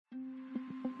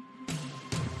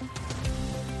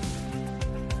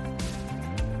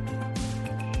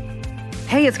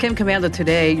Hey, it's Kim Commando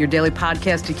Today, your daily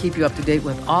podcast to keep you up to date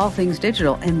with all things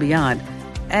digital and beyond.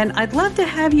 And I'd love to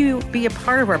have you be a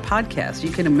part of our podcast. You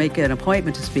can make an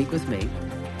appointment to speak with me.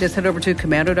 Just head over to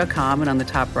commando.com, and on the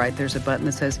top right, there's a button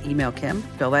that says Email Kim.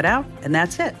 Fill that out, and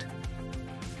that's it.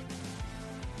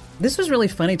 This was really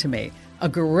funny to me. A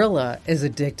gorilla is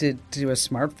addicted to a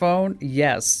smartphone?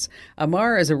 Yes.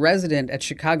 Amar is a resident at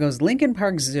Chicago's Lincoln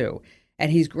Park Zoo,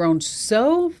 and he's grown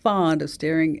so fond of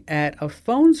staring at a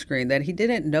phone screen that he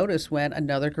didn't notice when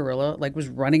another gorilla was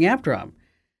running after him.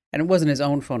 And it wasn't his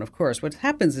own phone, of course. What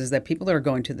happens is that people that are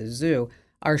going to the zoo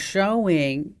are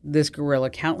showing this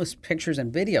gorilla countless pictures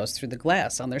and videos through the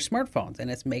glass on their smartphones, and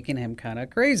it's making him kind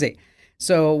of crazy.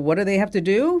 So what do they have to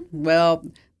do? Well,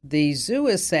 the zoo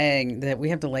is saying that we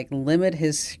have to limit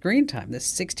his screen time.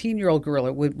 This 16-year-old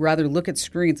gorilla would rather look at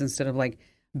screens instead of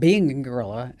being a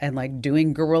gorilla and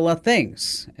doing gorilla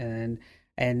things. And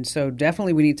so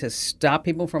definitely we need to stop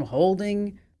people from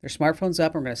holding their smartphones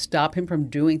up. We're going to stop him from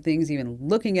doing things, even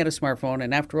looking at a smartphone.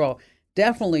 And after all,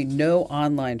 definitely no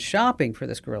online shopping for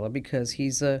this gorilla because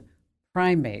he's a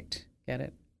primate. Get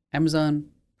it? Amazon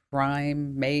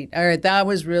primate. All right, that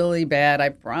was really bad. I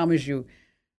promise you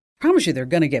they're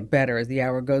going to get better as the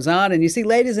hour goes on. And you see,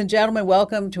 ladies and gentlemen,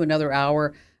 welcome to another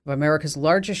hour of America's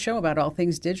largest show about all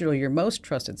things digital, your most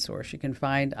trusted source. You can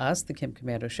find us, The Kim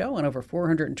Commando Show, on over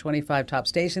 425 top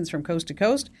stations from coast to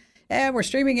coast. And we're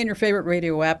streaming in your favorite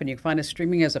radio app, and you can find us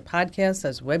streaming as a podcast,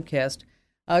 as a webcast,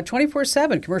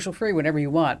 24/7, commercial-free, whenever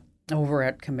you want, over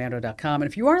at commando.com.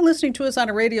 And if you are listening to us on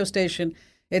a radio station,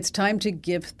 it's time to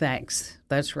give thanks.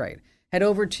 That's right. Head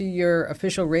over to your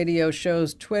official radio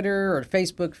show's Twitter or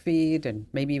Facebook feed, and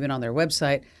maybe even on their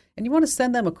website, and you want to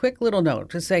send them a quick little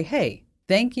note to say, hey,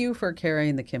 thank you for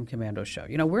carrying the Kim Commando Show.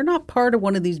 You know, we're not part of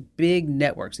one of these big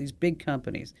networks, these big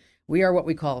companies. We are what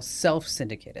we call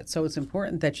self-syndicated. So it's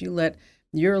important that you let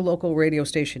your local radio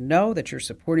station know that you're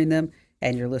supporting them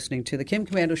and you're listening to the Kim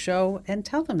Commando Show, and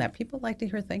tell them that. People like to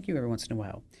hear thank you every once in a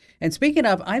while. And speaking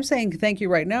of, I'm saying thank you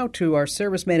right now to our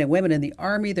servicemen and women in the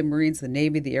Army, the Marines, the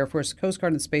Navy, the Air Force, the Coast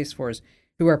Guard, and Space Force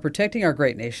who are protecting our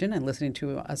great nation and listening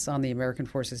to us on the American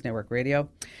Forces Network Radio.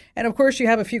 And of course, you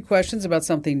have a few questions about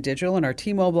something digital, and our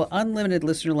T-Mobile Unlimited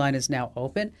listener line is now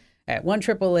open at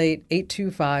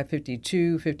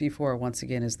 1-888-825-5254. Once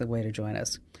again, is the way to join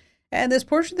us. And this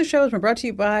portion of the show has been brought to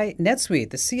you by NetSuite.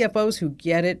 The CFOs who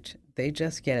get it, they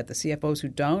just get it. The CFOs who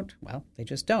don't, well, they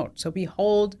just don't. So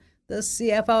behold the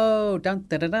CFO,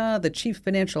 the Chief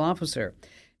Financial Officer.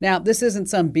 Now, this isn't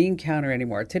some bean counter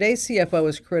anymore. Today's CFO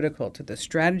is critical to the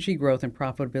strategy, growth, and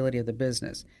profitability of the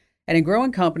business. And in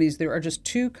growing companies, there are just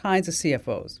two kinds of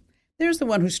CFOs. There's the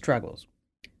one who struggles.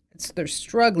 They're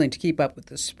struggling to keep up with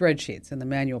the spreadsheets and the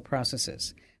manual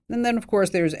processes. And then, of course,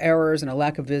 there's errors and a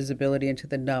lack of visibility into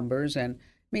the numbers, and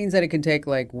means that it can take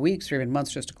weeks or even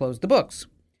months just to close the books.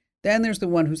 Then there's the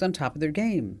one who's on top of their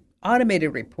game.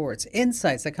 Automated reports,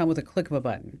 insights that come with a click of a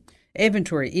button.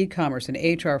 Inventory, e-commerce, and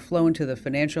HR flow into the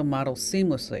financial model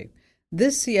seamlessly.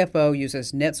 This CFO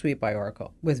uses NetSuite by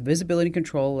Oracle with visibility and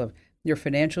control of your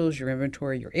financials, your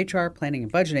inventory, your HR, planning,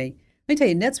 and budgeting. Let me tell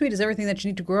you, NetSuite is everything that you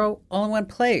need to grow all in one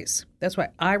place. That's why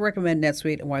I recommend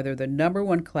NetSuite and why they're the number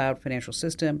one cloud financial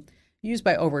system used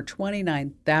by over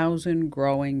 29,000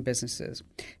 growing businesses.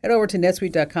 Head over to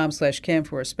netsuite.com/Kim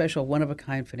for a special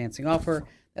one-of-a-kind financing offer.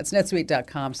 That's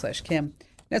netsuite.com/Kim.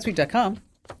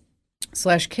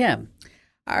 netsuite.com/Kim.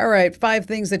 All right, 5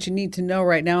 things that you need to know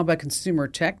right now about consumer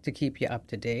tech to keep you up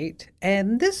to date.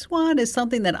 And this one is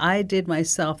something that I did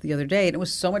myself the other day, and it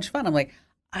was so much fun. I'm like,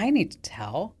 I need to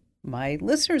tell my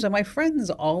listeners and my friends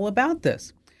all about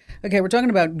this. Okay, we're talking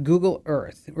about Google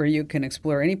Earth, where you can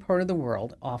explore any part of the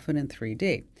world, often in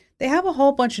 3D. They have a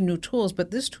whole bunch of new tools,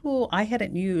 but this tool I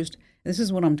hadn't used. This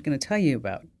is what I'm going to tell you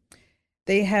about.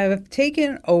 They have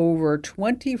taken over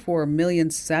 24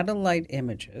 million satellite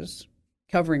images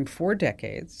covering 4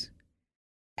 decades,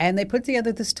 and they put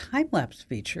together this time-lapse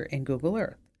feature in Google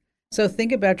Earth. So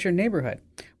think about your neighborhood.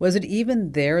 Was it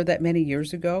even there that many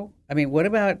years ago? I mean, what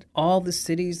about all the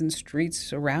cities and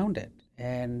streets around it?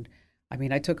 And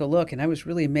I took a look, and I was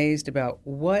really amazed about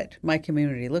what my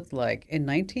community looked like in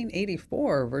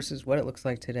 1984 versus what it looks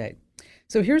like today.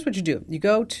 So here's what you do. You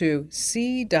go to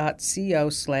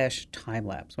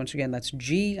c.co/timelapse. Once again, that's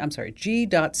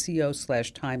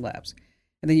g.co/timelapse.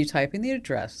 And then you type in the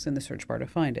address in the search bar to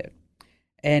find it.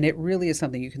 And it really is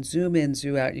something. You can zoom in,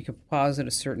 zoom out. You can pause at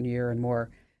a certain year and more.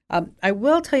 I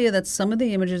will tell you that some of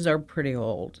the images are pretty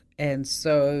old. And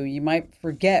so you might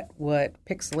forget what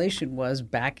pixelation was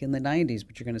back in the 90s,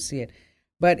 but you're going to see it.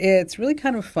 But it's really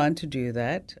kind of fun to do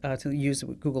that, to use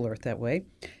Google Earth that way.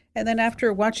 And then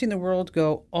after watching the world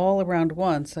go all around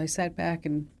once, I sat back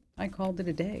and I called it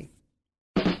a day.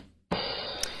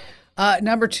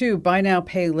 Number two, buy now,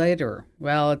 pay later.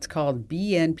 Well, it's called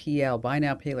BNPL, buy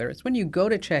now, pay later. It's when you go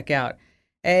to check out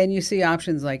and you see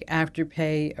options like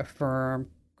Afterpay, Affirm,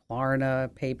 Klarna,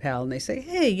 PayPal, and they say,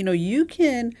 hey, you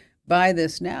can buy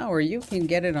this now or you can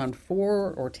get it on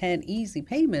 4 or 10 easy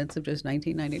payments of just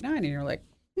 $19.99. And you're like,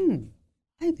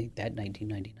 I think that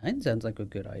 $19.99 sounds like a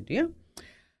good idea.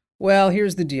 Well,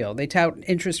 here's the deal. They tout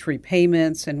interest-free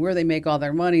payments, and where they make all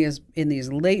their money is in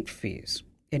these late fees.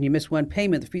 And you miss one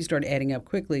payment, the fees start adding up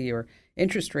quickly. Your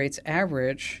interest rates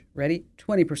average, ready,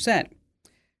 20%.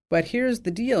 But here's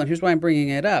the deal, and here's why I'm bringing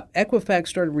it up. Equifax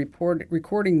started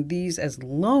recording these as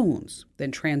loans,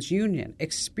 then TransUnion,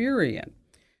 Experian.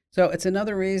 So it's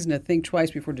another reason to think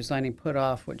twice before deciding to put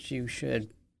off what you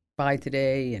should buy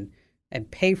today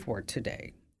and pay for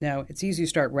today. Now, it's easy to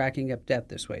start racking up debt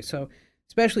this way. So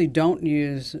especially don't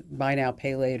use buy now,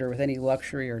 pay later with any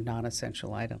luxury or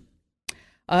non-essential item.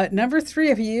 Number three,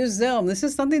 if you use Zoom, this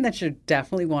is something that you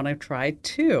definitely want to try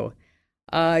too.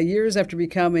 Years after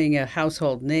becoming a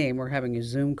household name, we're having a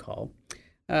Zoom call.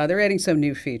 They're adding some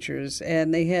new features,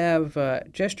 and they have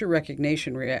gesture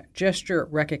recognition reactions to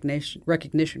the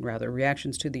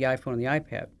iPhone and the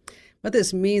iPad. What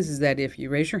this means is that if you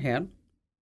raise your hand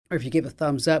or if you give a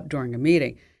thumbs up during a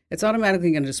meeting, it's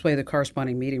automatically going to display the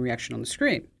corresponding meeting reaction on the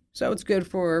screen. So it's good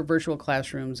for virtual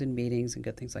classrooms and meetings and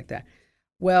good things like that.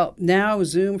 Well, now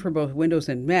Zoom for both Windows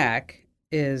and Mac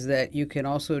is that you can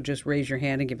also just raise your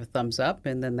hand and give a thumbs up,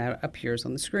 and then that appears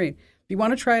on the screen. If you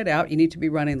want to try it out, you need to be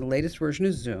running the latest version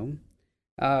of Zoom,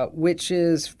 which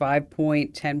is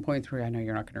 5.10.3. I know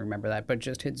you're not going to remember that, but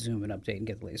just hit Zoom and update and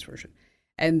get the latest version.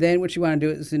 And then what you want to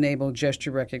do is enable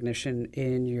gesture recognition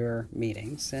in your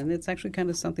meetings, and it's actually kind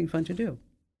of something fun to do.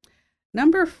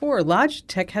 Number four,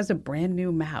 Logitech has a brand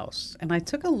new mouse. And I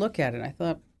took a look at it and I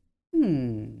thought,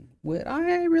 would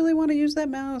I really want to use that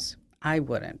mouse? I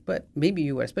wouldn't, but maybe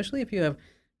you would, especially if you have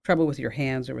trouble with your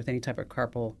hands or with any type of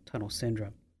carpal tunnel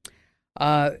syndrome.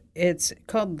 It's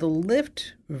called the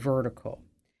Lift Vertical,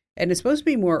 and it's supposed to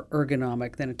be more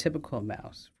ergonomic than a typical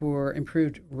mouse for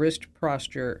improved wrist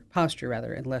posture,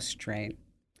 and less strain.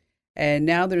 And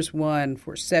now there's one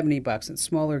for $70. It's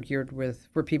smaller, geared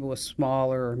for people with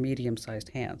smaller or medium-sized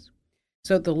hands.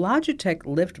 So the Logitech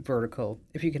Lift Vertical,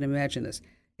 if you can imagine this,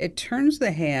 it turns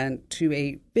the hand to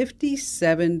a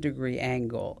 57-degree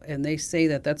angle, and they say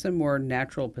that that's a more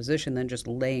natural position than just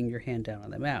laying your hand down on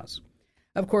the mouse.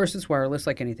 Of course, it's wireless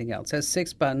like anything else. It has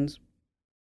 6 buttons,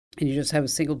 and you just have a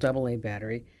single AA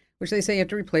battery, which they say you have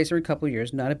to replace every couple of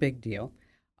years. Not a big deal.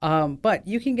 But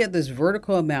you can get this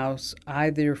vertical mouse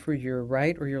either for your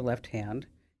right or your left hand.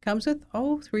 Comes with,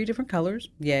 3 different colors.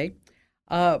 Yay.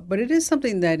 But it is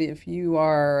something that if you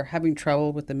are having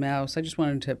trouble with the mouse, I just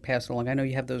wanted to pass along. I know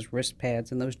you have those wrist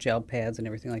pads and those gel pads and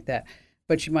everything like that,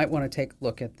 but you might want to take a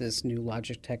look at this new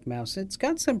Logitech mouse. It's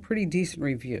got some pretty decent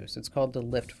reviews. It's called the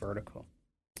Lift Vertical.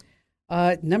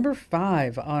 Number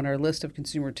 5 on our list of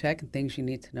consumer tech and things you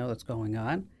need to know that's going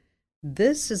on.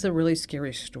 This is a really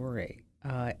scary story.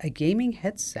 A gaming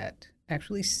headset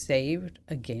actually saved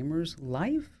a gamer's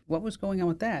life. What was going on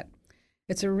with that?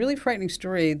 It's a really frightening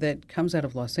story that comes out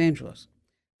of Los Angeles.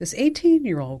 This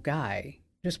 18-year-old guy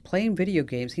just playing video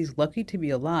games, he's lucky to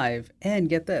be alive, and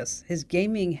get this, his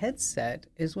gaming headset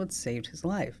is what saved his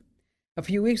life. A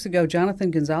few weeks ago,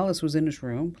 Jonathan Gonzalez was in his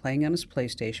room playing on his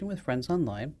PlayStation with friends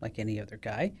online, like any other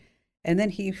guy, and then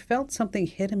he felt something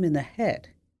hit him in the head.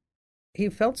 He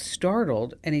felt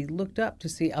startled, and he looked up to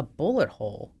see a bullet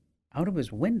hole out of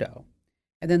his window,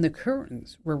 and then the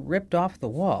curtains were ripped off the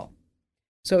wall.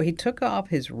 So he took off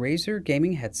his Razer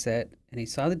gaming headset, and he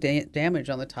saw the damage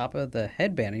on the top of the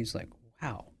headband, and he's like,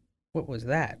 wow, what was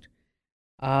that?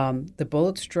 The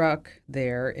bullet struck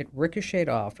there. It ricocheted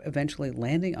off, eventually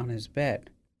landing on his bed.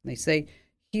 And they say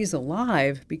he's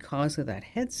alive because of that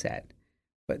headset,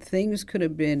 but things could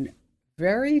have been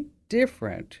very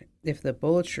different if the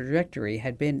bullet's trajectory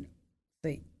had been,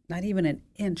 say, not even an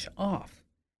inch off.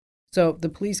 So the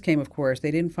police came, of course. They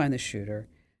didn't find the shooter.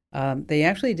 They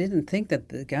actually didn't think that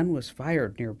the gun was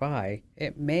fired nearby.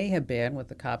 It may have been what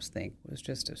the cops think was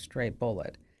just a stray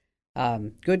bullet.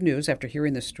 Good news, after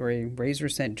hearing this story,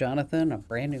 Razer sent Jonathan a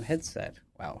brand new headset.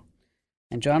 Wow.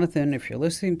 And Jonathan, if you're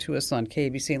listening to us on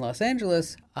KBC in Los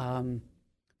Angeles,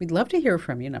 we'd love to hear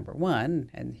from you, number one,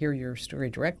 and hear your story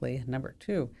directly. Number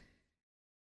two,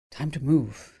 time to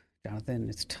move. Jonathan,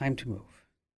 it's time to move.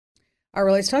 All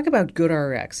right, let's talk about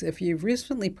GoodRx. If you've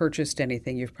recently purchased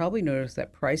anything, you've probably noticed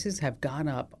that prices have gone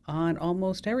up on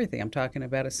almost everything. I'm talking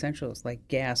about essentials like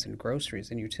gas and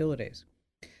groceries and utilities.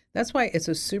 That's why it's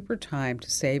a super time to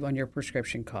save on your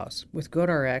prescription costs. With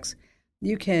GoodRx,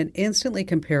 You can instantly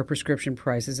compare prescription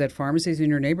prices at pharmacies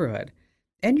in your neighborhood.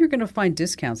 And you're going to find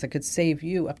discounts that could save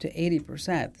you up to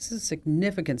 80%. This is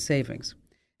significant savings.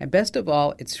 And best of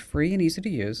all, it's free and easy to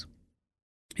use.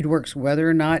 It works whether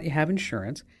or not you have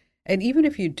insurance. And even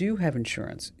if you do have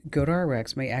insurance,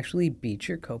 GoodRx may actually beat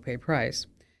your copay price.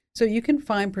 So you can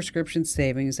find prescription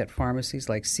savings at pharmacies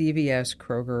like CVS,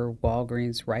 Kroger,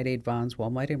 Walgreens, Rite Aid, Vons,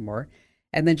 Walmart, and more.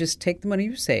 And then just take the money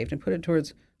you saved and put it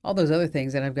towards all those other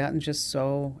things that have gotten just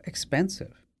so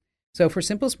expensive. So for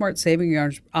simple, smart saving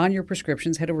on your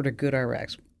prescriptions, head over to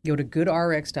GoodRx. Go to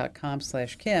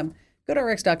goodrx.com/Kim.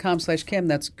 GoodRx.com/Kim.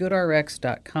 That's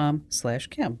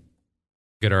goodrx.com/Kim.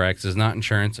 GoodRx is not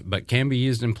insurance, but can be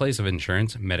used in place of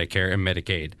insurance, Medicare, and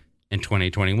Medicaid. In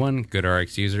 2021,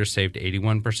 GoodRx users saved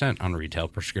 81% on retail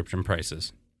prescription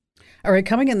prices. All right,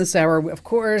 coming in this hour, of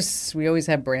course, we always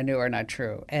have brand new or not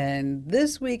true. And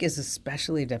this week is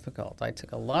especially difficult. I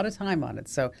took a lot of time on it.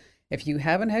 So if you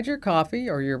haven't had your coffee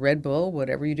or your Red Bull,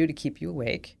 whatever you do to keep you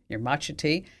awake, your matcha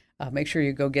tea, make sure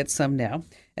you go get some now.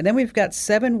 And then we've got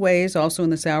 7 ways also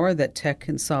in this hour that tech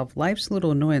can solve life's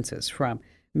little annoyances, from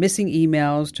missing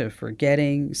emails to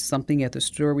forgetting something at the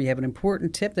store. We have an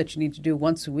important tip that you need to do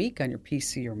once a week on your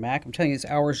PC or Mac. I'm telling you, this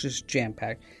hour is just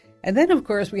jam-packed. And then, of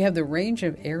course, we have the range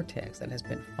of AirTags that has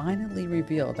been finally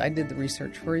revealed. I did the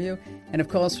research for you. And, of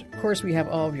course, we have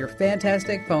all of your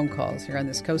fantastic phone calls here on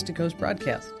this coast-to-coast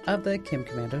broadcast of the Kim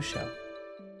Komando Show.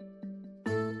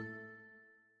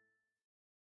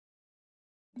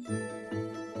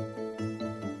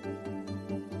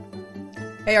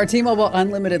 Hey, our T-Mobile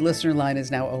Unlimited listener line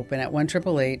is now open at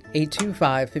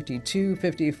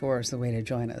 1-888-825-5254 is the way to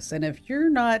join us. And if you're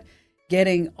not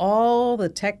getting all the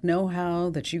tech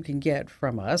know-how that you can get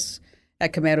from us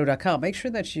at Komando.com, make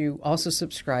sure that you also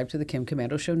subscribe to the Kim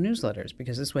Komando Show newsletters,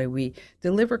 because this way we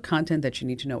deliver content that you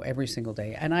need to know every single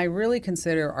day. And I really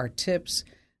consider our tips,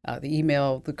 the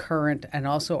email, the current, and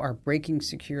also our breaking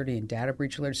security and data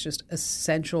breach alerts just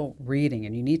essential reading,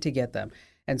 and you need to get them.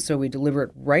 And so we deliver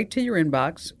it right to your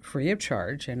inbox free of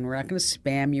charge, and we're not going to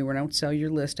spam you. We don't sell your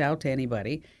list out to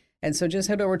anybody. And so just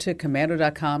head over to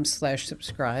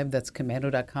Komando.com/subscribe. That's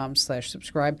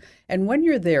Komando.com/subscribe. And when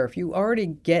you're there, if you already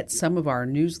get some of our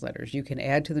newsletters, you can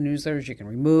add to the newsletters, you can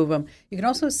remove them. You can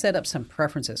also set up some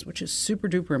preferences, which is super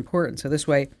duper important. So this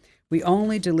way, we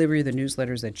only deliver you the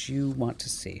newsletters that you want to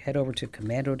see. Head over to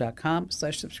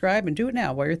Komando.com/subscribe and do it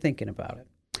now while you're thinking about it.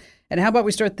 And how about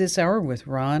we start this hour with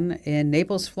Ron in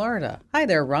Naples, Florida. Hi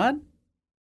there, Ron.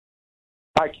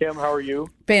 Hi, Kim. How are you?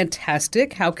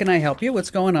 Fantastic. How can I help you?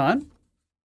 What's going on?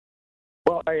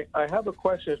 Well, I have a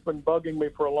question. It's been bugging me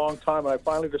for a long time, and I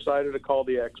finally decided to call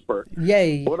the expert.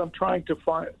 Yay. What I'm trying to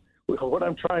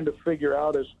figure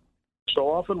out is, so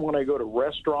often when I go to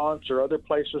restaurants or other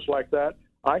places like that,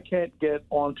 I can't get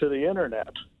onto the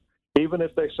internet, even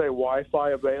if they say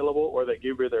Wi-Fi available or they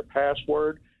give you their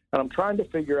password. And I'm trying to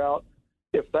figure out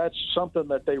if that's something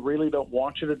that they really don't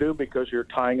want you to do because you're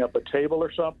tying up a table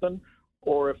or something,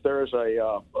 or if there's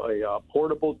a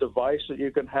portable device that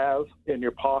you can have in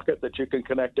your pocket that you can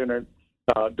connect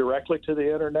directly to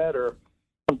the internet. Or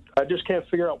I just can't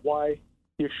figure out why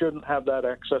you shouldn't have that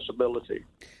accessibility.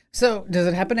 So does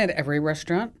it happen at every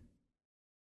restaurant?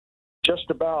 Just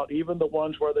about, even the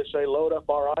ones where they say load up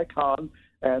our icon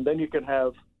and then you can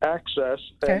have access,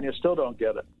 and you still don't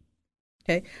get it.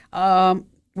 Okay.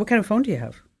 What kind of phone do you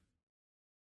have?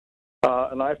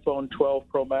 An iPhone 12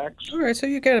 Pro Max. All right, so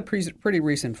you got a pretty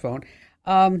recent phone.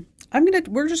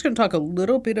 We're just gonna talk a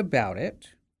little bit about it,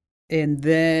 and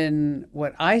then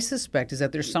what I suspect is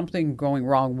that there's something going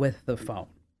wrong with the phone.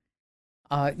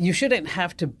 You shouldn't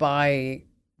have to buy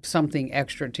something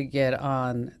extra to get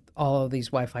on all of these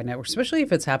Wi-Fi networks, especially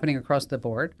if it's happening across the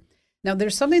board. Now,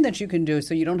 there's something that you can do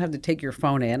so you don't have to take your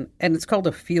phone in, and it's called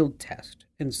a field test.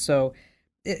 And so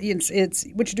it's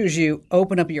what you do is you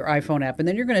open up your iPhone app, and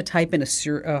then you're going to type in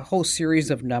a whole series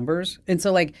of numbers. And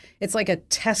so it's like a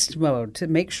test mode to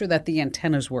make sure that the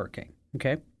antenna's working,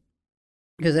 okay?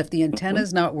 Because if the antenna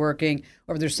is not working,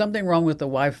 or if there's something wrong with the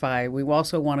Wi-Fi, we want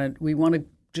to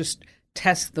just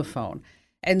test the phone.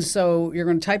 And so you're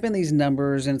going to type in these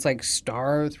numbers, and it's like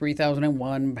star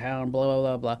 3001 pound, blah, blah,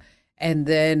 blah, blah. And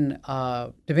then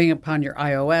depending upon your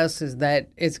iOS, is that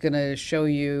it's going to show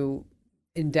you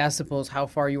in decibels how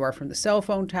far you are from the cell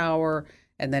phone tower.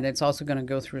 And then it's also going to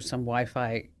go through some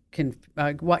Wi-Fi,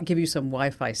 give you some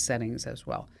Wi-Fi settings as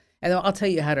well. And I'll tell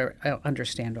you how to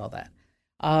understand all that.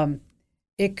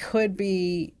 It could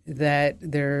be that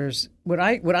there's what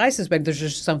I suspect there's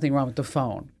just something wrong with the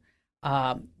phone.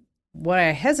 What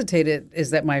I hesitated is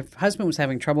that my husband was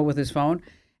having trouble with his phone,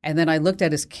 And then I looked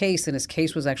at his case, and his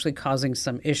case was actually causing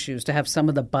some issues to have some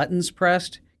of the buttons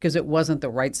pressed because it wasn't the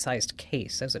right sized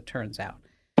case, as it turns out.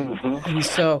 And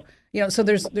so, so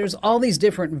there's all these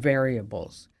different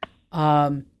variables.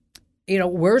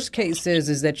 Worst case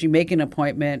is that you make an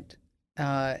appointment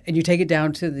and you take it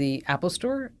down to the Apple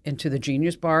Store, into the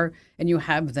Genius Bar, and you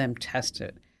have them test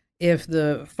it. If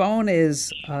the phone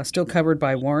is still covered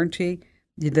by warranty,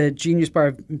 the Genius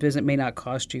Bar visit may not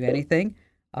cost you anything.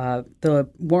 The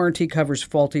warranty covers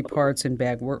faulty parts and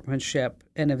bad workmanship,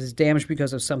 and if it's damaged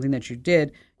because of something that you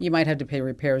did, you might have to pay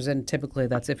repairs, and typically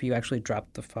that's if you actually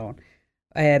dropped the phone.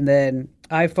 And then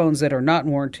iPhones that are not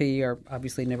in warranty are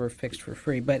obviously never fixed for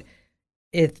free, but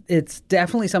it's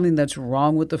definitely something that's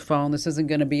wrong with the phone. This isn't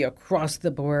going to be across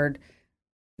the board.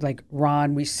 Like,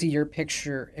 Ron, we see your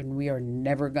picture, and we are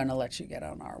never going to let you get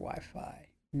on our Wi-Fi.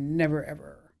 Never,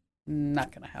 ever.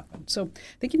 Not going to happen. So I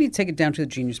think you need to take it down to the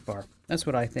Genius Bar. That's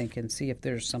what I think, and see if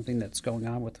there's something that's going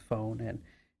on with the phone, and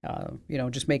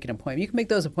just make an appointment. You can make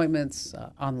those appointments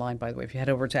online, by the way. If you head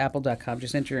over to apple.com,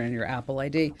 just enter in your Apple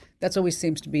ID. That's always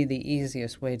seems to be the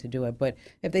easiest way to do it. But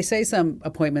if they say some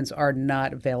appointments are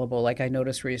not available, like I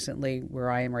noticed recently where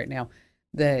I am right now,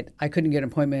 that I couldn't get an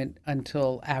appointment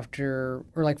until after,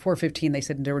 or like 4:15. They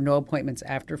said there were no appointments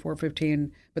after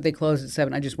 4:15, but they closed at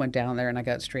 7. I just went down there and I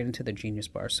got straight into the Genius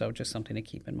Bar. So just something to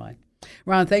keep in mind.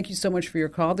 Ron, thank you so much for your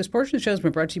call. This portion of the show has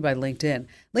been brought to you by LinkedIn.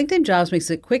 LinkedIn Jobs makes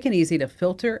it quick and easy to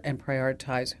filter and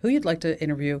prioritize who you'd like to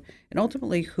interview and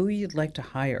ultimately who you'd like to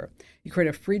hire. You create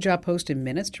a free job post in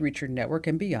minutes to reach your network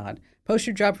and beyond. Post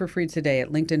your job for free today at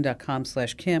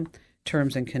linkedin.com/Kim.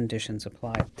 Terms and conditions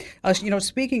apply.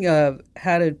 Speaking of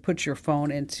how to put your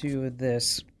phone into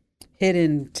this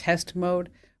hidden test mode,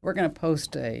 we're going to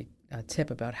post a tip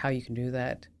about how you can do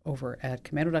that over at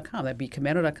Komando.com. That'd be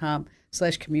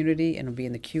Komando.com/community, and it'll be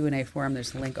in the Q&A forum.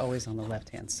 There's a link always on the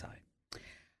left-hand side.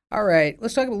 All right,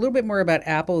 let's talk a little bit more about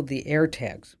Apple, the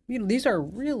AirTags. These are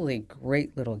really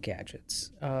great little gadgets.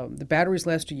 The batteries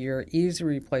last a year,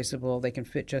 easily replaceable. They can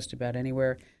fit just about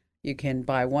anywhere. You can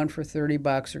buy one for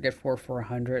 $30 or get four for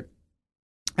 $100.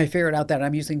 I figured out that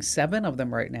I'm using 7 of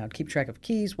them right now to keep track of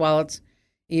keys, wallets,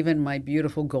 even my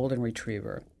beautiful golden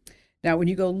retriever. Now, when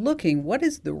you go looking, what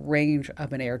is the range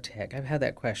of an AirTag? I've had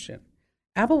that question.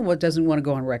 Apple doesn't want to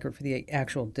go on record for the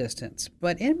actual distance,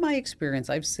 but in my experience,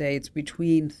 I'd say it's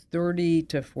between 30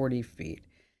 to 40 feet.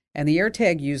 And the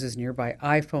AirTag uses nearby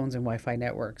iPhones and Wi-Fi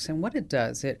networks. And what it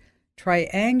does, it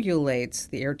triangulates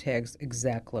the AirTag's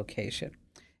exact location.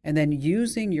 And then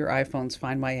using your iPhone's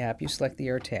Find My app, you select the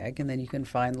AirTag, and then you can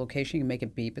find location and make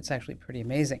it beep. It's actually pretty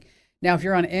amazing. Now, if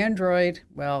you're on Android,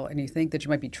 and you think that you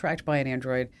might be tracked by an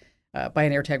AirTag,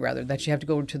 that you have to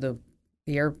go to the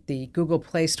Google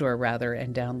Play Store,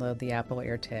 and download the Apple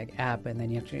AirTag app, and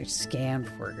then you have to scan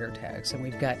for AirTags. And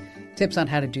we've got tips on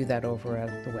how to do that over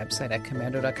at the website at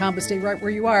Komando.com. But stay right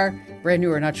where you are. Brand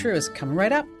New or Not True is coming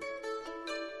right up.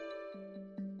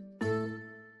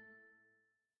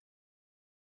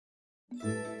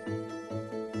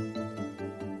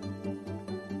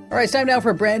 All right, it's time now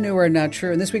for Brand New or Not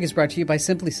True, and this week is brought to you by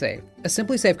SimpliSafe. A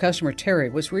SimpliSafe customer, Terry,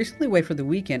 was recently away for the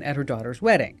weekend at her daughter's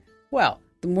wedding. Well,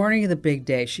 the morning of the big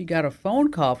day, she got a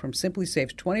phone call from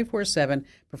SimpliSafe's 24/7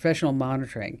 professional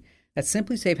monitoring that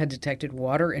SimpliSafe had detected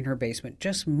water in her basement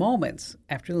just moments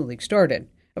after the leak started.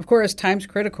 Of course, time's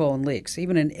critical in leaks.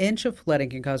 Even an inch of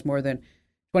flooding can cause more than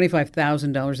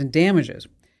 $25,000 in damages.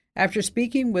 After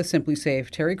speaking with SimpliSafe,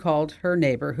 Terry called her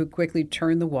neighbor, who quickly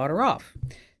turned the water off.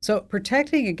 So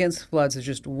protecting against floods is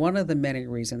just one of the many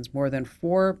reasons more than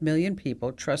 4 million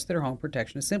people trust their home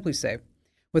protection to SimpliSafe.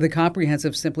 With a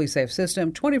comprehensive SimpliSafe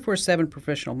system, 24/7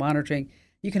 professional monitoring,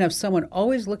 you can have someone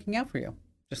always looking out for you,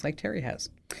 just like Terry has.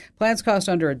 Plans cost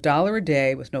under $1 a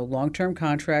day with no long-term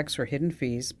contracts or hidden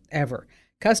fees, ever.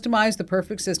 Customize the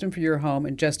perfect system for your home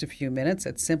in just a few minutes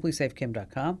at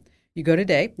simplysafekim.com. You go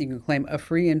today, you can claim a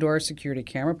free indoor security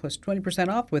camera plus 20%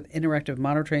 off with interactive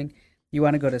monitoring. You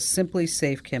want to go to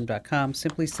simplysafekim.com,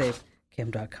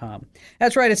 simplysafekim.com.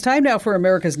 That's right. It's time now for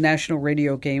America's national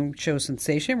radio game show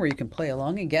sensation, where you can play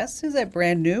along and guess, is that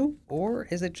brand new or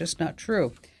is it just not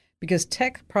true? Because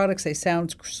tech products, they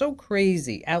sound so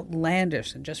crazy,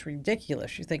 outlandish, and just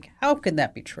ridiculous. You think, how can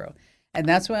that be true? And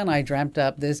that's when I dreamt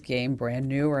up this game, Brand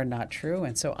New or Not True.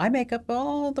 And so I make up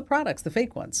all the products, the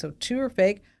fake ones. So 2 are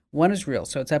fake, 1 is real.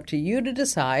 So it's up to you to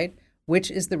decide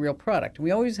which is the real product.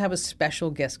 We always have a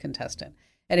special guest contestant.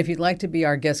 And if you'd like to be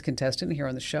our guest contestant here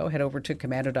on the show, head over to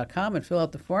Komando.com and fill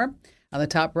out the form on the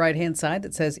top right-hand side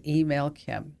that says Email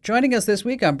Kim. Joining us this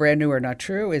week on Brand New or Not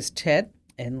True is Ted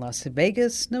in Las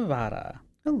Vegas, Nevada.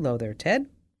 Hello there, Ted.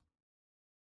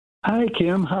 Hi,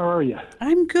 Kim. How are you?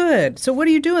 I'm good. So what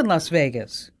do you do in Las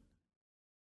Vegas?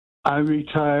 I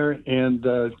retire and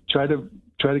try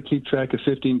to keep track of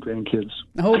 15 grandkids.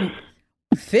 Oh,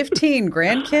 15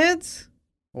 grandkids?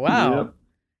 Wow. Yep.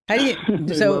 How do you,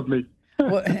 They so, love me.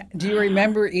 do you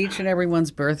remember each and everyone's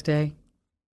birthday?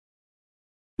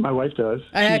 My wife does. She's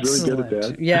Excellent. really good at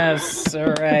that. Yes.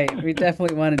 All right. We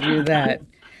definitely want to do that.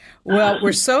 Well,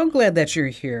 we're so glad that you're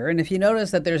here. And if you notice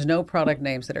that there's no product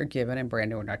names that are given in Brand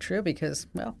New or Not True, because,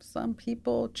 well, some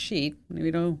people cheat.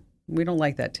 We don't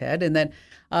like that, Ted. And then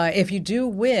if you do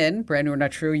win Brand New or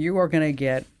Not True, you are going to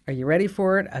get, are you ready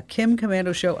for it? A Kim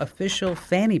Commando Show official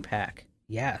fanny pack.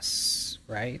 Yes,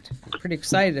 right? I'm pretty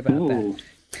excited about that.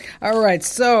 All right,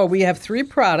 so we have 3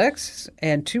 products,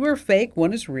 and 2 are fake,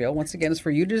 1 is real. Once again, it's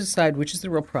for you to decide which is the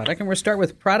real product. And we'll start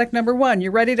with product number 1.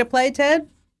 You ready to play, Ted?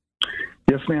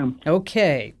 Yes, ma'am.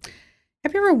 Okay.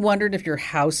 Have you ever wondered if your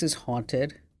house is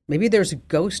haunted? Maybe there's a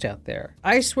ghost out there.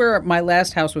 I swear my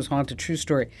last house was haunted. True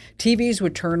story. TVs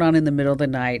would turn on in the middle of the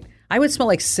night. I would smell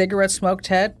like cigarette smoke,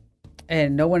 Ted,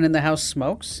 and no one in the house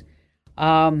smokes.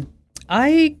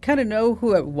 I kind of know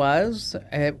who it was.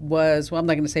 It was, well, I'm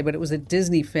not going to say, but it was a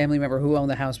Disney family member who owned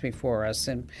the house before us.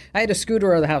 And I had a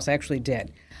scooter of the house. I actually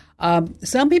did.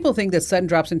 Some people think that sudden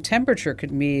drops in temperature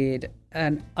could mean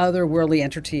an otherworldly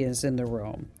entity is in the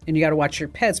room. And you got to watch your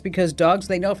pets because dogs,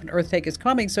 they know if an earthquake is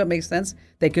coming, so it makes sense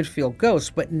they could feel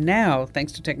ghosts. But now,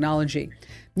 thanks to technology,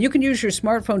 you can use your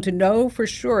smartphone to know for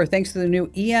sure thanks to the new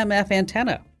EMF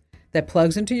antenna that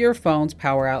plugs into your phone's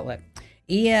power outlet.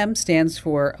 EM stands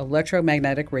for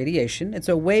electromagnetic radiation. It's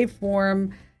a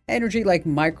waveform energy like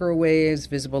microwaves,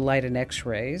 visible light, and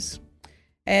X-rays.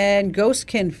 And ghosts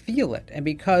can feel it. And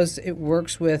because it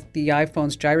works with the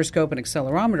iPhone's gyroscope and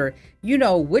accelerometer, you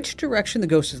know which direction the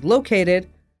ghost is located,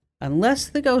 unless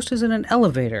the ghost is in an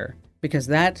elevator, because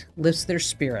that lifts their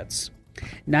spirits.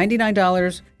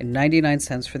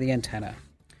 $99.99 for the antenna.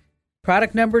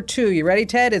 Product number 2. You ready,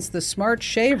 Ted? It's the Smart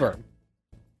Shaver.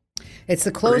 It's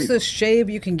the closest shave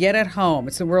you can get at home.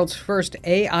 It's the world's first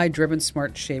AI-driven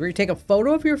smart shaver. You take a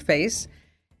photo of your face,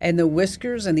 and the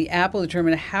whiskers and the app will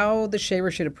determine how the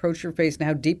shaver should approach your face and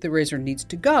how deep the razor needs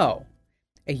to go.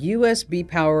 A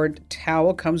USB-powered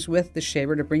towel comes with the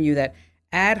shaver to bring you that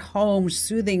at-home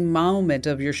soothing moment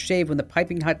of your shave when the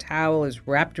piping hot towel is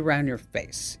wrapped around your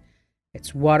face.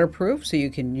 It's waterproof, so you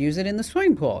can use it in the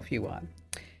swimming pool if you want.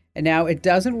 And now, it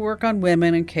doesn't work on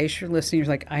women, in case you're listening. You're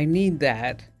like, I need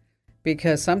that.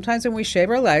 Because sometimes when we shave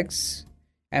our legs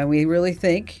and we really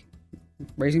think,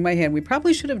 raising my hand, we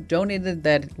probably should have donated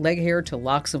that leg hair to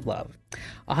Locks of Love.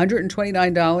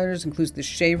 $129 includes the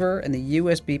shaver and the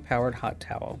USB-powered hot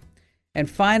towel. And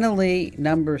finally,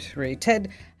 number 3. Ted,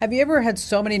 have you ever had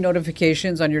so many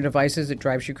notifications on your devices it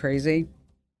drives you crazy?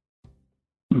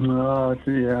 Oh,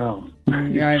 yeah.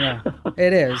 Yeah, I know.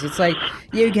 It is. It's like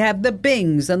you have the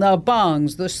bings and the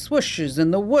bongs, the swooshes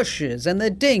and the whooshes and the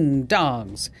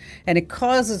ding-dongs. And it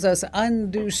causes us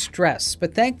undue stress,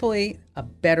 but thankfully, a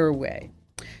better way.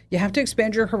 You have to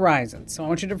expand your horizons. So I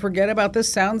want you to forget about the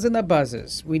sounds and the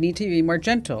buzzes. We need to be more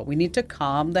gentle. We need to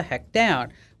calm the heck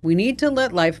down. We need to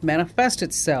let life manifest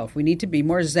itself. We need to be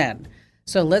more zen.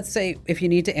 So let's say if you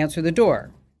need to answer the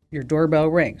door, your doorbell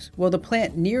rings. Well, the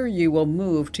plant near you will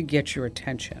move to get your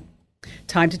attention.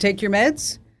 Time to take your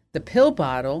meds? The pill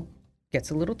bottle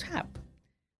gets a little tap.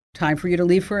 Time for you to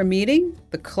leave for a meeting?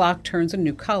 The clock turns a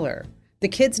new color. The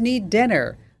kids need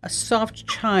dinner. A soft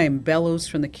chime bellows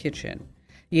from the kitchen.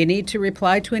 You need to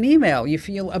reply to an email. You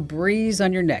feel a breeze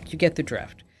on your neck. You get the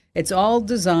drift. It's all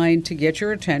designed to get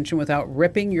your attention without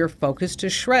ripping your focus to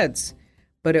shreds.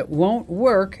 But it won't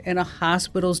work in a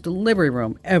hospital's delivery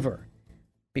room, ever.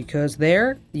 Because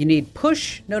there, you need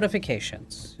push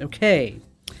notifications. Okay.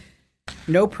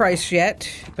 No price yet,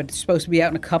 but it's supposed to be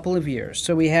out in a couple of years.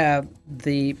 So we have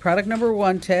the product number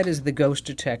 1, Ted, is the ghost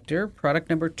detector. Product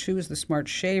number 2 is the smart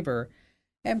shaver.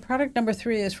 And product number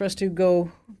 3 is for us to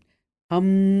go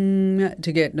to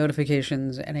get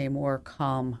notifications in a more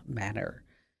calm manner.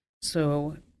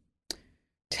 So,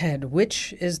 Ted,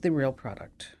 which is the real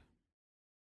product?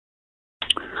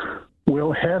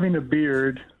 Well, having a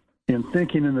beard and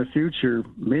thinking in the future,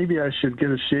 maybe I should get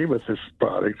a shave with this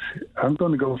product. I'm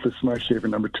going to go with the Smart Shaver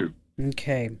number 2.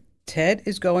 Okay. Ted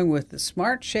is going with the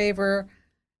Smart Shaver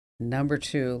number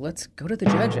 2. Let's go to the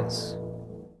judges.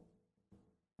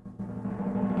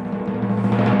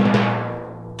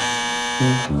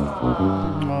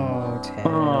 Oh, Ted.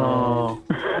 Oh.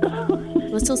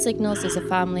 Little Signals is a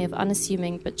family of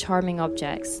unassuming but charming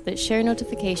objects that share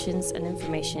notifications and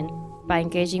information by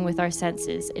engaging with our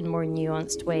senses in more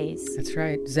nuanced ways. That's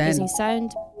right. Zen. Using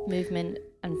sound, movement,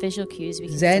 and visual cues, we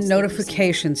can Zen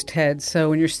notifications, Ted. So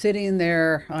when you're sitting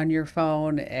there on your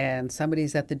phone and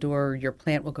somebody's at the door, your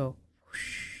plant will go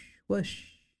whoosh, whoosh,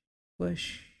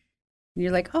 whoosh. And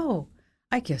you're like, oh,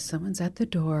 I guess someone's at the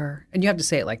door. And you have to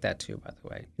say it like that too, by the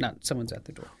way. Not someone's at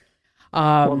the door.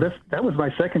 Well, that was my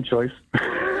second choice.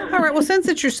 All right. Well, since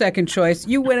it's your second choice,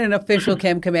 you win an official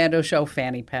Chem Commando Show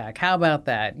fanny pack. How about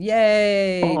that?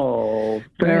 Yay! Oh,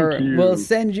 thank you. We'll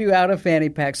send you out a fanny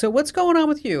pack. So what's going on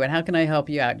with you, and how can I help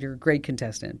you out? You're a great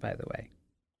contestant, by the way.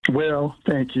 Well,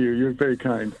 thank you. You're very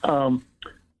kind.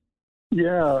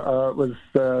 It was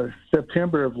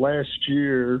September of last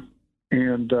year,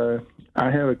 and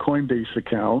I have a Coinbase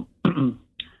account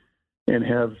and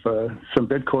have some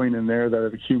Bitcoin in there that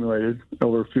I've accumulated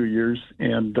over a few years.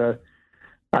 And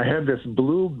I had this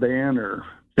blue banner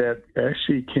that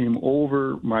actually came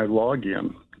over my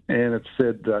login, and it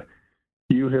said,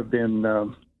 you have been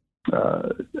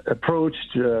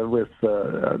approached with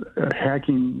a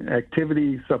hacking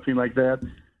activity, something like that.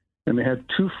 And they had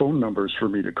two phone numbers for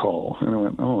me to call. And I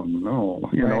went, oh, no.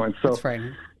 And so That's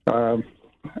frightening.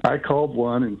 I called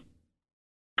one,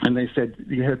 and they said,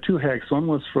 you had two hacks. One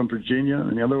was from Virginia,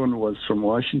 and the other one was from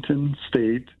Washington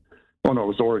State. Oh, no, it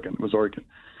was Oregon.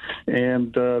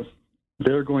 And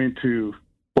they're going to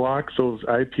block those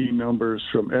IP numbers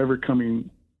from ever coming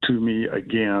to me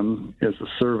again as a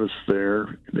service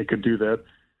there. They could do that.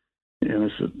 And I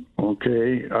said,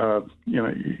 okay.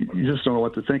 You just don't know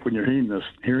what to think when you're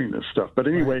hearing this stuff. But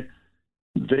anyway,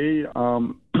 they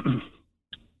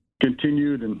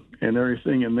continued and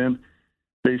everything. And then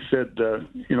they said,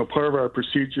 part of our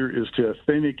procedure is to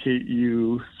authenticate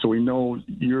you so we know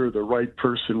you're the right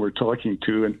person we're talking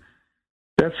to. And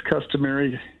that's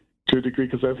customary to a degree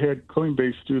because I've had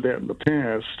Coinbase do that in the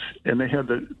past. And they had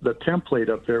the template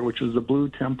up there, which was the blue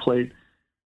template,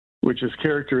 which is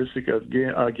characteristic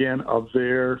again of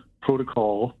their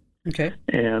protocol. Okay.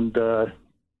 And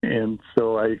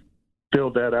so I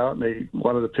filled that out, and they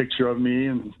wanted a picture of me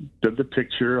and did the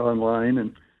picture online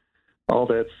and all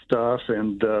that stuff.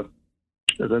 And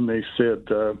then they said,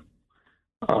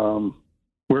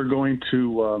 we're going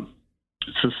to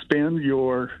suspend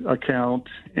your account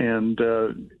and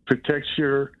protect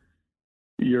your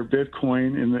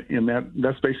Bitcoin in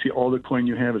that's basically all the coin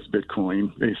you have is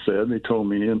Bitcoin. They told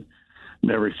me and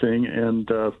everything, and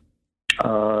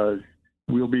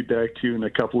we'll be back to you in a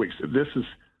couple weeks. This is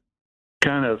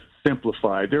kind of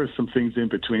simplified. There are some things in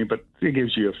between, but it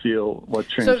gives you a feel what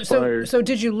transpired. So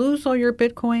did you lose all your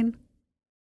Bitcoin?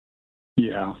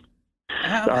 Yeah.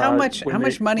 How much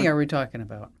money are we talking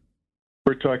about?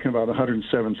 We're talking about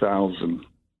 $107,000.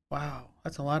 Wow,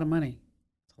 that's a lot of money.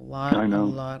 A lot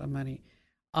of money.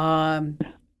 And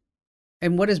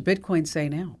what does Bitcoin say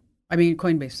now? I mean,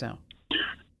 Coinbase now.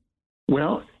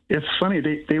 Well, it's funny.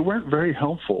 They weren't very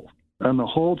helpful on the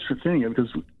whole thing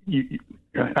because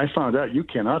I found out you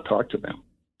cannot talk to them.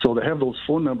 So to have those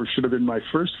phone numbers should have been my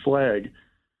first flag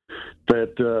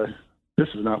that this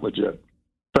is not legit.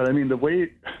 But I mean,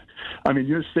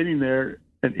 you're sitting there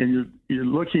and you're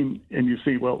looking and you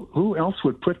see, well, who else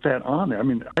would put that on there? I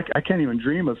mean, I can't even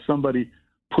dream of somebody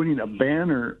putting a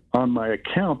banner on my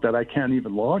account that I can't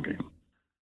even log in.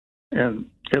 And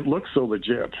it looks so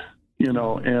legit, and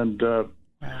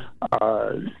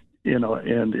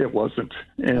it wasn't.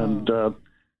 And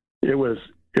it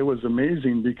was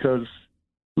amazing because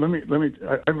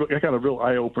I got a real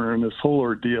eye opener in this whole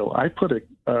ordeal. I put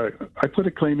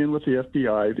a claim in with the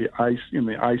FBI, in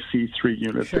the IC3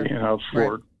 unit they have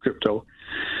for crypto.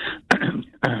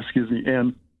 Excuse me.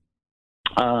 And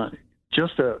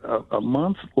just a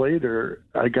month later,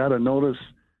 I got a notice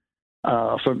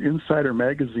from Insider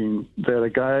Magazine that a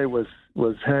guy was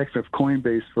hacked of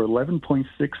Coinbase for $11.6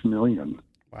 million.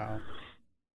 Wow.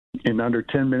 In under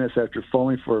 10 minutes after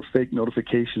falling for a fake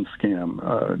notification scam.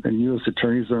 And U.S.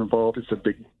 attorneys are involved. It's a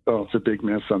big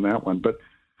mess on that one. But,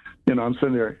 I'm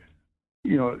sitting there,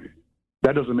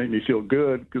 that doesn't make me feel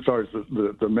good as far as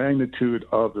the magnitude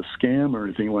of the scam or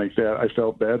anything like that. I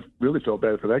really felt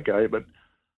bad for that guy. But,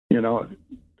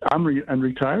 I'm in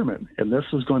retirement, and this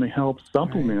is going to help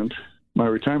supplement my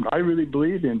retirement. I really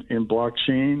believe in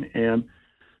blockchain and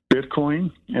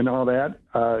Bitcoin and all that.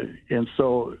 And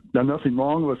so there's nothing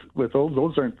wrong with those.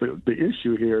 Those aren't the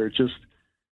issue here. It's just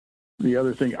the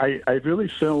other thing. I really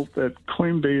felt that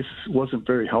Coinbase wasn't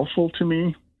very helpful to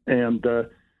me. And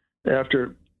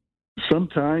after some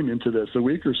time into this, a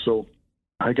week or so,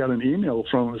 I got an email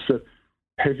from them that said,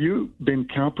 have you been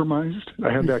compromised?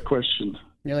 I had that question.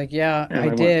 You're like, yeah, I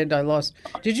did. I lost.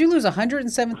 Did you lose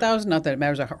 107,000? Not that it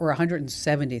matters, or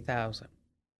 170,000?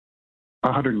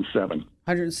 107.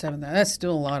 107. That's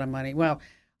still a lot of money. Wow.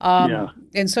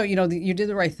 And so, you did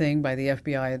the right thing by the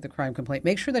FBI, the crime complaint.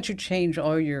 Make sure that you change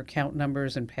all your account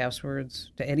numbers and passwords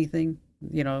to anything,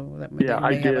 that you may have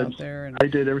out there. I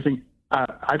did everything.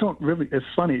 I don't really. It's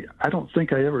funny. I don't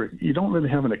think you don't really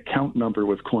have an account number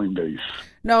with Coinbase.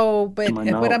 No, but To my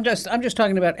knowledge. I'm just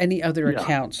talking about any other Yeah.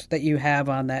 accounts that you have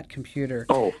on that computer.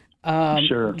 Oh,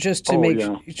 sure. Just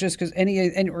to just because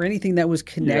or anything that was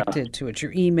connected to it,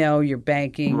 your email, your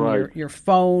banking, Right. your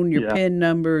phone, your Yeah. PIN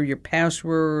number, your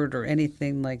password, or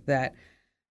anything like that.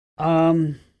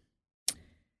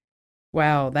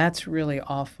 Wow, that's really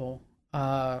awful.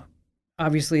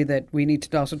 Obviously, that we need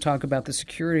to also talk about the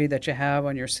security that you have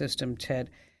on your system, Ted.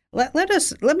 Let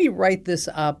me write this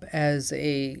up as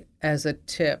a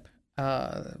tip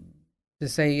to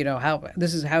say, how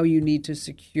this is how you need to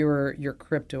secure your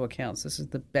crypto accounts. This is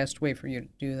the best way for you to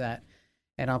do that,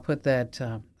 and I'll put that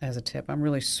as a tip. I'm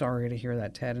really sorry to hear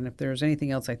that, Ted. And if there's anything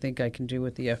else I think I can do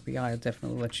with the FBI, I'll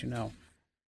definitely let you know.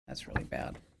 That's really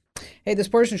bad. Hey, this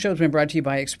portion of the show has been brought to you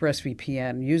by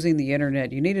ExpressVPN. Using the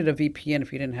internet, you needed a VPN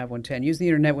if you didn't have one, 10. Using the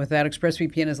internet without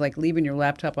ExpressVPN is like leaving your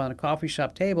laptop on a coffee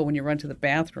shop table when you run to the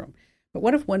bathroom. But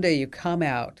what if one day you come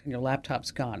out and your laptop's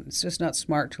gone? It's just not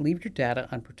smart to leave your data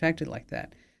unprotected like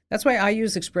that. That's why I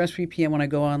use ExpressVPN when I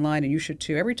go online, and you should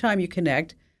too. Every time you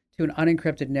connect to an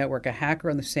unencrypted network, a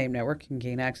hacker on the same network can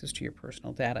gain access to your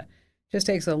personal data. It just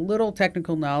takes a little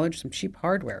technical knowledge, some cheap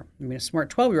hardware. I mean, a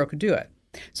smart 12-year-old could do it.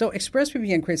 So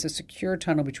ExpressVPN creates a secure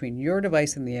tunnel between your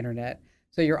device and the internet,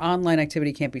 so your online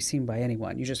activity can't be seen by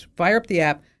anyone. You just fire up the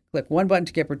app, click one button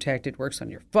to get protected. It works on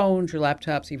your phones, your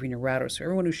laptops, even your routers, so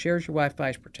everyone who shares your Wi-Fi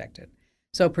is protected.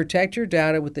 So protect your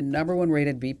data with the #1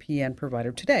 rated VPN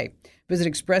provider today. Visit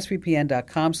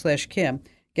expressvpn.com/Kim.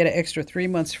 Get an extra 3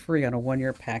 months free on a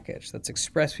 1-year package. That's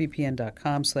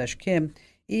expressvpn.com/Kim.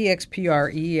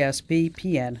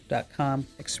 expressvpn.com,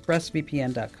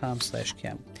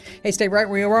 expressvpn.com/Kim. Hey, stay right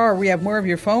where you are. We have more of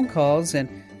your phone calls and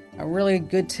a really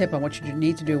good tip on what you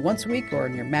need to do once a week or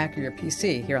on your Mac or your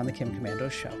PC here on the Kim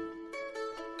Komando Show.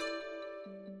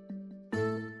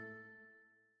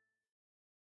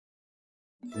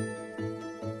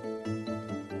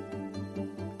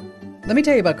 Let me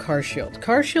tell you about CarShield.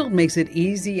 CarShield makes it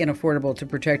easy and affordable to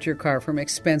protect your car from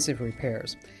expensive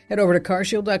repairs. Head over to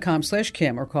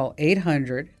carshield.com/Kim or call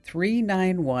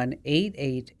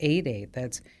 800-391-8888.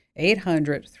 That's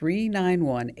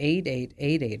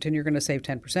 800-391-8888. And you're going to save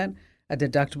 10%. A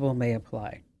deductible may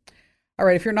apply. All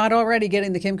right, if you're not already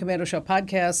getting the Kim Komando Show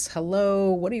podcasts,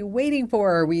 hello, what are you waiting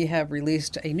for? We have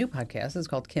released a new podcast. It's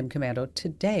called Kim Komando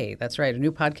Today. That's right, a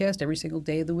new podcast every single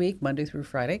day of the week, Monday through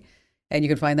Friday. And you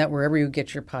can find that wherever you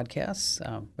get your podcasts,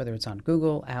 whether it's on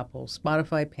Google, Apple,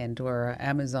 Spotify, Pandora,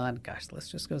 Amazon. Gosh, the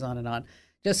list just goes on and on.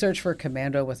 Just search for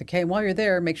Komando with a K. And while you're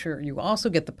there, make sure you also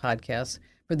get the podcast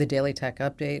for the Daily Tech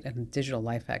Update and Digital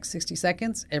Life Hack. 60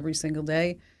 seconds every single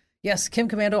day. Yes, Kim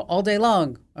Komando all day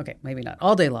long. Okay, maybe not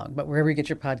all day long, but wherever you get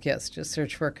your podcasts, just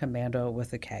search for Komando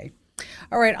with a K.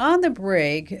 All right, on the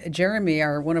break, Jeremy,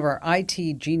 one of our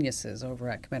IT geniuses over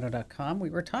at Komando.com, we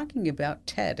were talking about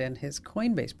Ted and his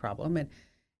Coinbase problem. And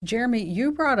Jeremy,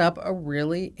 you brought up a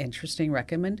really interesting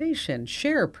recommendation.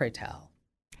 Share, pray tell.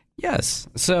 Yes.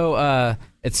 So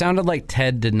it sounded like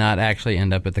Ted did not actually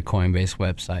end up at the Coinbase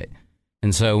website.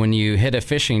 And so when you hit a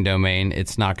phishing domain,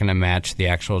 it's not going to match the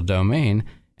actual domain.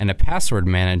 And a password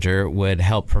manager would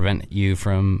help prevent you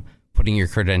from putting your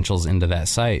credentials into that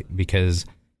site because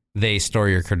they store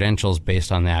your credentials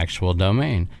based on the actual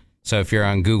domain. So if you're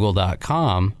on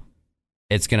google.com,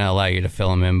 it's going to allow you to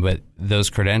fill them in, but those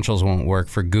credentials won't work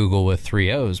for Google with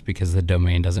 3 O's because the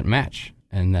domain doesn't match.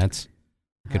 And that's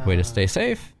a good way to stay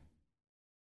safe.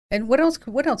 And what else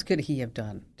could he have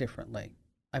done differently?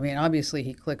 I mean, obviously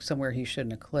he clicked somewhere he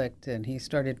shouldn't have clicked, and he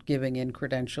started giving in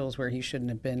credentials where he shouldn't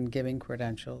have been giving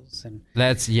credentials. And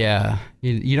that's, yeah.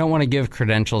 You don't want to give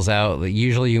credentials out.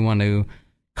 Usually you want to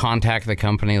contact the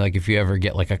company. Like if you ever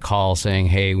get like a call saying,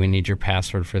 hey, we need your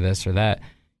password for this or that,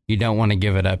 you don't want to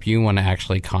give it up. You want to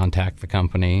actually contact the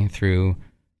company through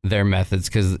their methods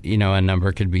because, a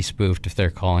number could be spoofed if they're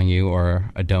calling you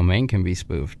or a domain can be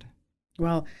spoofed.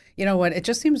 Well, you know what? It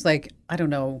just seems like, I don't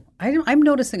know. I'm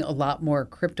noticing a lot more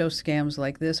crypto scams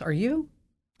like this. Are you?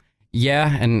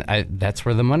 Yeah, and that's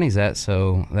where the money's at.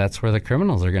 So that's where the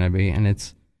criminals are going to be. And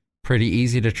it's pretty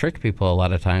easy to trick people a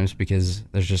lot of times because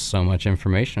there's just so much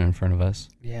information in front of us.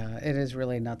 Yeah, it is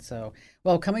really nuts. So,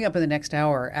 well, coming up in the next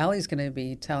hour, Allie's going to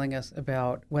be telling us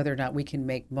about whether or not we can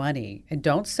make money. And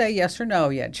don't say yes or no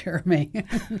yet, Jeremy.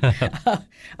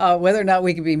 Whether or not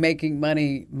we can be making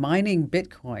money mining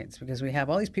Bitcoins, because we have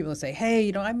all these people that say,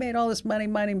 hey, I made all this money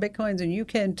mining Bitcoins and you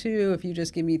can too if you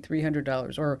just give me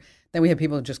 $300. Or then we have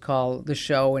people who just call the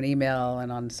show and email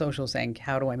and on social saying,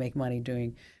 how do I make money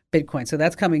doing Bitcoin? So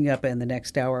that's coming up in the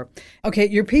next hour. Okay,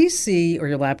 your PC or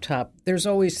your laptop, there's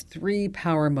always 3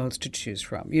 power modes to choose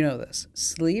from. You know this: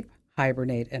 sleep,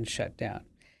 hibernate, and shut down.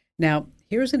 Now,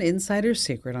 here's an insider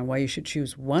secret on why you should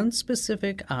choose one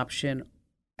specific option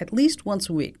at least once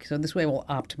a week. So this way we'll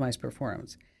optimize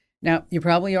performance. Now, you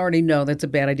probably already know that's a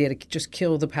bad idea to just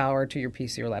kill the power to your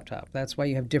PC or laptop. That's why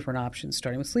you have different options,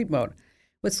 starting with sleep mode.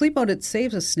 With sleep mode, it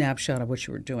saves a snapshot of what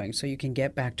you were doing so you can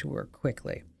get back to work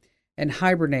quickly. And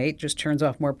hibernate just turns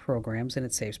off more programs and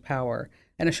it saves power.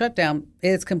 And a shutdown,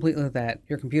 it's completely that.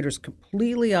 Your computer's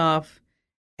completely off.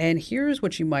 And here's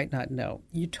what you might not know.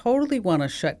 You totally want to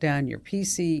shut down your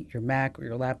PC, your Mac, or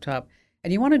your laptop,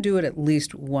 and you want to do it at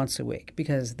least once a week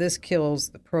because this kills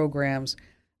the programs,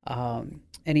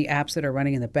 any apps that are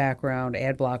running in the background,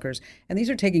 ad blockers, and these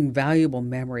are taking valuable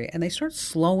memory, and they start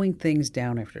slowing things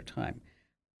down after time.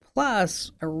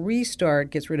 Plus, a restart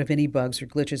gets rid of any bugs or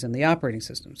glitches in the operating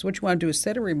system. So what you want to do is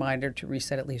set a reminder to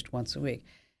reset at least once a week.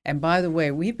 And by the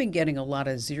way, we've been getting a lot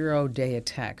of zero-day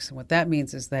attacks. And what that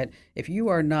means is that if you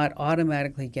are not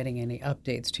automatically getting any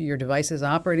updates to your device's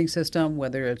operating system,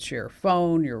 whether it's your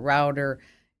phone, your router,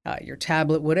 your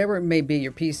tablet, whatever it may be,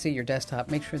 your PC, your desktop,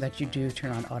 make sure that you do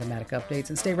turn on automatic updates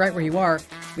and stay right where you are.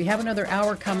 We have another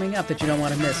hour coming up that you don't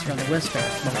want to miss here on the Western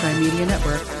Multimedia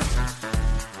Network.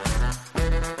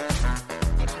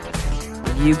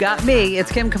 You got me.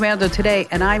 It's Kim Commando today,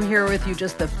 and I'm here with you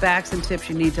just the facts and tips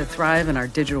you need to thrive in our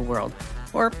digital world.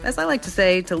 Or, as I like to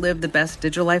say, to live the best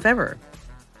digital life ever.